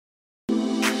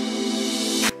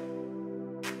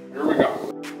Here we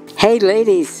go. Hey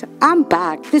ladies, I'm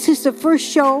back. This is the first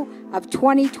show of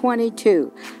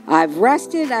 2022. I've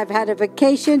rested, I've had a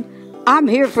vacation. I'm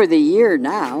here for the year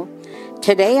now.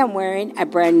 Today I'm wearing a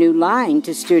brand new line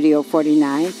to Studio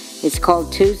 49. It's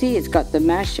called Tuesday. It's got the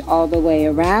mesh all the way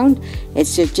around.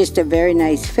 It's just a very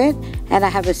nice fit, and I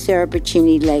have a Sarah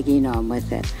Buccini legging on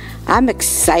with it. I'm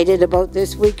excited about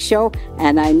this week's show,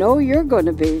 and I know you're going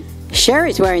to be.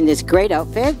 Sherry's wearing this great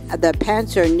outfit. The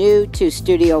pants are new to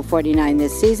Studio 49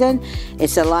 this season.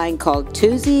 It's a line called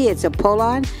Tuesday. It's a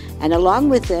pull-on. And along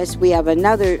with this, we have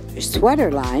another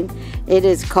sweater line. It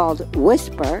is called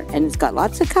Whisper, and it's got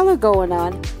lots of color going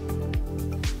on.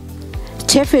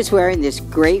 Tiff is wearing this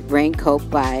great raincoat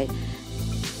by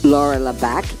Laura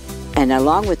LeBac. And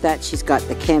along with that, she's got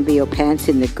the cambio pants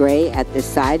in the gray at the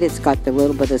side. It's got the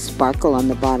little bit of sparkle on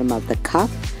the bottom of the cuff.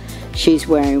 She's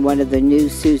wearing one of the new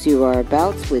Susie Aurora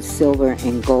belts with silver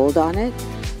and gold on it.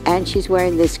 And she's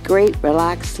wearing this great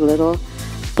relaxed little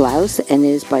blouse, and it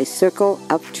is by Circle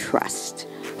of Trust.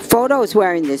 Photo is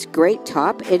wearing this great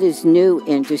top. It is new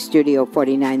into Studio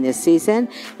 49 this season.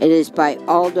 It is by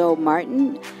Aldo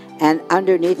Martin. And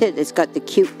underneath it, it's got the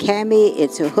cute cami.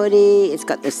 It's a hoodie. It's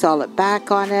got the solid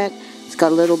back on it. It's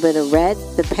got a little bit of red.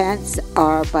 The pants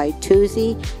are by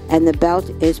Tuesday, and the belt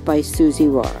is by Susie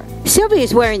Aurora. Sylvia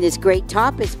is wearing this great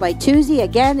top. It's by Tuesday.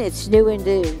 Again, it's new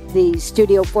into the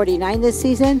Studio 49 this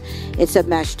season. It's a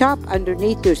mesh top.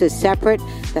 Underneath, there's a separate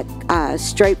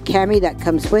striped cami that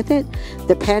comes with it.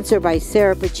 The pants are by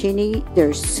Sarah Buccini.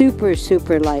 They're super,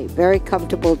 super light, very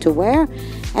comfortable to wear.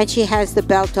 And she has the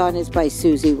belt on. Is by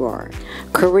Susie Aurora.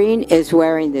 Corrine is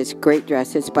wearing this great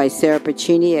dress. It's by Sarah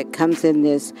Buccini. It comes in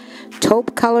this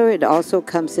taupe color. It also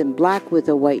comes in black with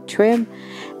a white trim.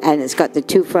 And it's got the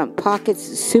two front pockets,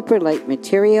 super light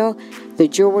material. The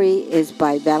jewelry is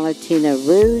by Valentina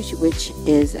Rouge, which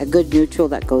is a good neutral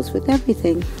that goes with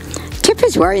everything. Tiff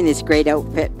is wearing this great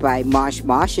outfit by Mosh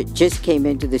Mosh. It just came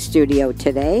into the studio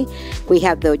today. We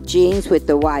have the jeans with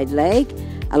the wide leg.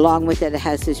 Along with it, it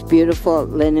has this beautiful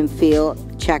linen feel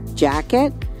check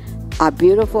jacket, a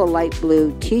beautiful light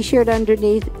blue t-shirt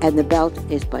underneath, and the belt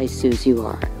is by Susie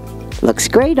Aurora. Looks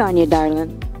great on you,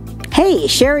 darling. Hey,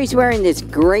 Sherry's wearing this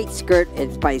great skirt.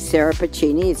 It's by Sarah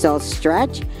Buccini. It's all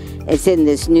stretch. It's in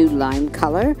this new lime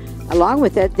color. Along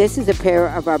with it, this is a pair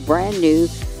of our brand new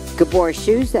Gabor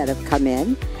shoes that have come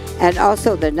in. And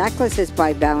also the necklace is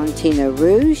by Valentina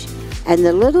Rouge. And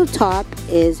the little top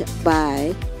is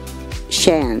by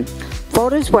Shan.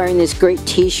 Photo's wearing this great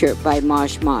t-shirt by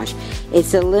Mosh Mosh.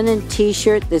 It's a linen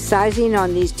t-shirt. The sizing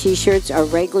on these t-shirts are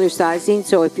regular sizing,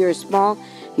 so if you're small,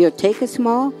 you'll take a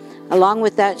small. Along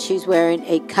with that, she's wearing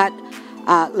a cut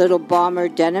little bomber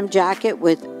denim jacket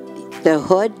with the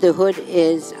hood. The hood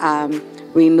is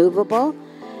removable.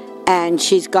 And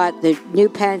she's got the new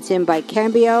pants in by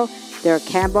Cambio. They're a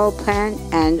Cambo pant,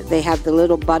 and they have the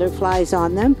little butterflies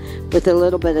on them with a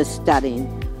little bit of studding.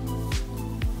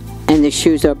 And the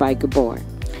shoes are by Gabor.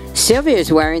 Sylvia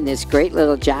is wearing this great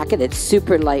little jacket. It's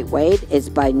super lightweight. It's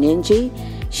by Ninja.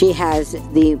 She has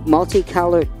the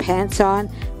multicolored pants on.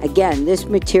 Again, this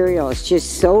material is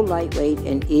just so lightweight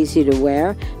and easy to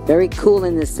wear. Very cool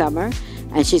in the summer.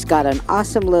 And she's got an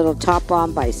awesome little top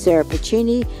on by Sarah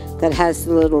Buccini that has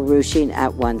the little ruching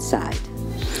at one side.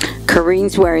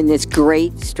 Carine's wearing this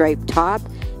great striped top.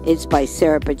 It's by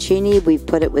Sarah Buccini. We've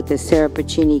put it with the Sarah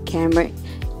Buccini camera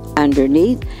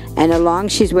underneath, and along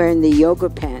she's wearing the yoga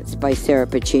pants by Sarah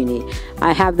Buccini.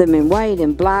 I have them in white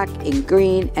and black, in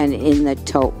green, and in the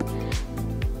taupe.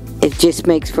 It just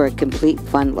makes for a complete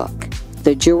fun look.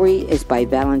 The jewelry is by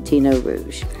Valentina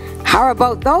Rouge. How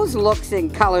about those looks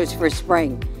and colors for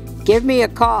spring? Give me a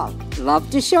call. Love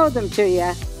to show them to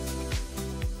you.